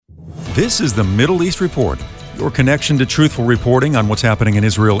This is the Middle East Report, your connection to truthful reporting on what's happening in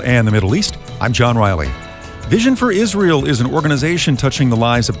Israel and the Middle East. I'm John Riley. Vision for Israel is an organization touching the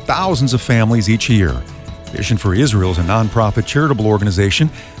lives of thousands of families each year. Vision for Israel is a nonprofit charitable organization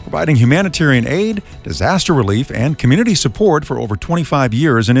providing humanitarian aid, disaster relief, and community support for over 25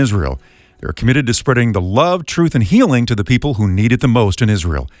 years in Israel. They're committed to spreading the love, truth, and healing to the people who need it the most in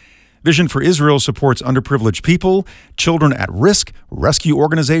Israel. Vision for Israel supports underprivileged people, children at risk, rescue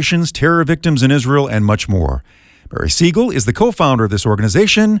organizations, terror victims in Israel, and much more. Barry Siegel is the co-founder of this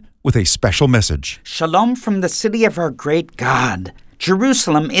organization with a special message. Shalom from the city of our great God,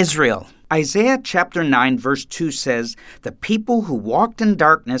 Jerusalem, Israel. Isaiah chapter 9 verse 2 says, "The people who walked in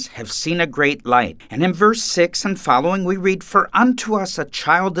darkness have seen a great light." And in verse 6 and following we read, "For unto us a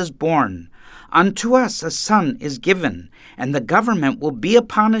child is born, unto us a son is given, and the government will be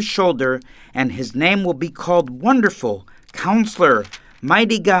upon his shoulder, and his name will be called Wonderful, Counselor,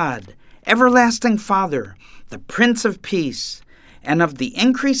 Mighty God, Everlasting Father, the Prince of Peace, and of the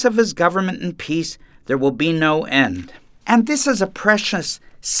increase of his government and peace there will be no end." And this is a precious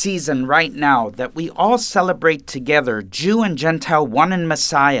season right now that we all celebrate together, Jew and Gentile, one in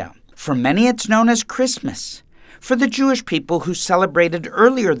Messiah. For many it's known as Christmas. For the Jewish people who celebrated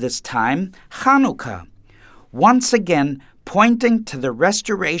earlier this time, Hanukkah. Once again, pointing to the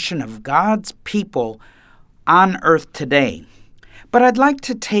restoration of God's people on earth today. But I'd like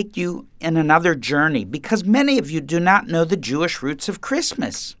to take you in another journey because many of you do not know the Jewish roots of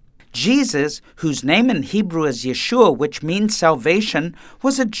Christmas. Jesus, whose name in Hebrew is Yeshua, which means salvation,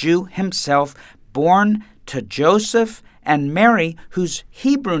 was a Jew himself, born to Joseph and Mary, whose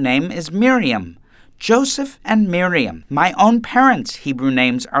Hebrew name is Miriam. Joseph and Miriam. My own parents' Hebrew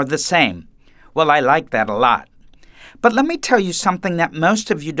names are the same. Well, I like that a lot. But let me tell you something that most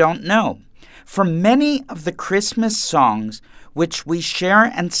of you don't know. For many of the Christmas songs which we share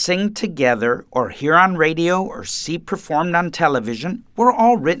and sing together or hear on radio or see performed on television were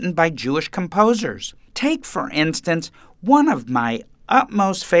all written by Jewish composers. Take, for instance, one of my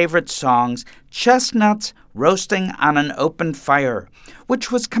utmost favorite songs, Chestnuts Roasting on an Open Fire,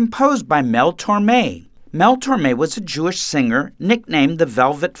 which was composed by Mel Torme. Mel Torme was a Jewish singer nicknamed the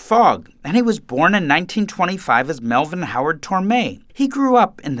Velvet Fog, and he was born in 1925 as Melvin Howard Torme. He grew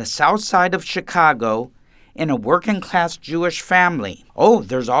up in the south side of Chicago in a working-class Jewish family. Oh,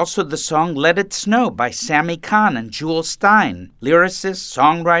 there's also the song Let It Snow by Sammy Kahn and Jewel Stein. Lyricist,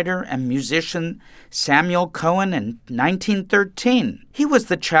 songwriter, and musician Samuel Cohen in 1913. He was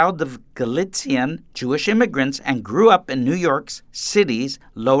the child of Galician Jewish immigrants and grew up in New York City's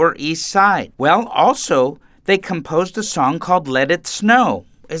Lower East Side. Well, also, they composed a song called Let It Snow.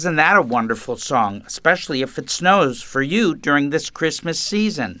 Isn't that a wonderful song, especially if it snows for you during this Christmas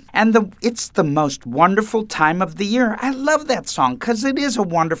season? And it's the most wonderful time of the year. I love that song because it is a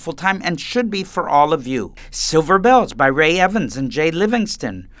wonderful time and should be for all of you. Silver Bells by Ray Evans and Jay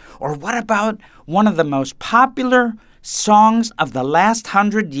Livingston. Or what about one of the most popular songs of the last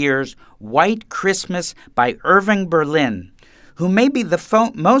 100 years, White Christmas by Irving Berlin, who may be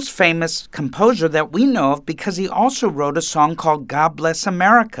the most famous composer that we know of because he also wrote a song called God Bless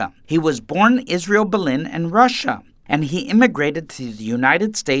America. He was born in Israel, Berlin, and Russia, and he immigrated to the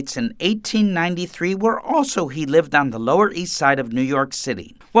United States in 1893, where also he lived on the Lower East Side of New York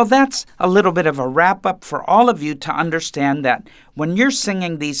City. Well, that's a little bit of a wrap-up for all of you to understand that when you're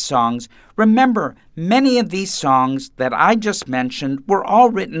singing these songs, remember, many of these songs that I just mentioned were all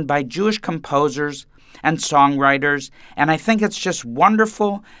written by Jewish composers and songwriters, and I think it's just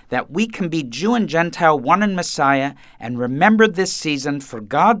wonderful that we can be Jew and Gentile, one in Messiah, and remember this season, for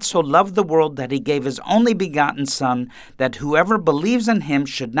God so loved the world that he gave his only begotten Son, that whoever believes in him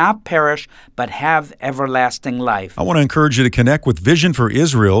should not perish, but have everlasting life. I want to encourage you to connect with Vision for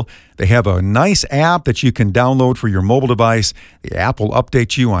Israel. They have a nice app that you can download for your mobile device. The app will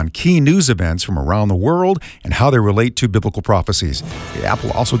update you on key news events from around the world and how they relate to biblical prophecies. The app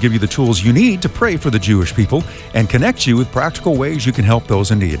will also give you the tools you need to pray for the Jewish people and connect you with practical ways you can help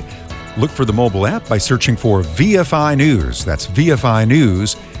those in need. Look for the mobile app by searching for VFI News. That's VFI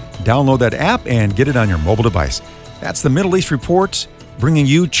News. Download that app and get it on your mobile device. That's the Middle East Report, bringing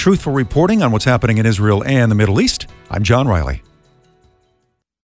you truthful reporting on what's happening in Israel and the Middle East. I'm John Riley.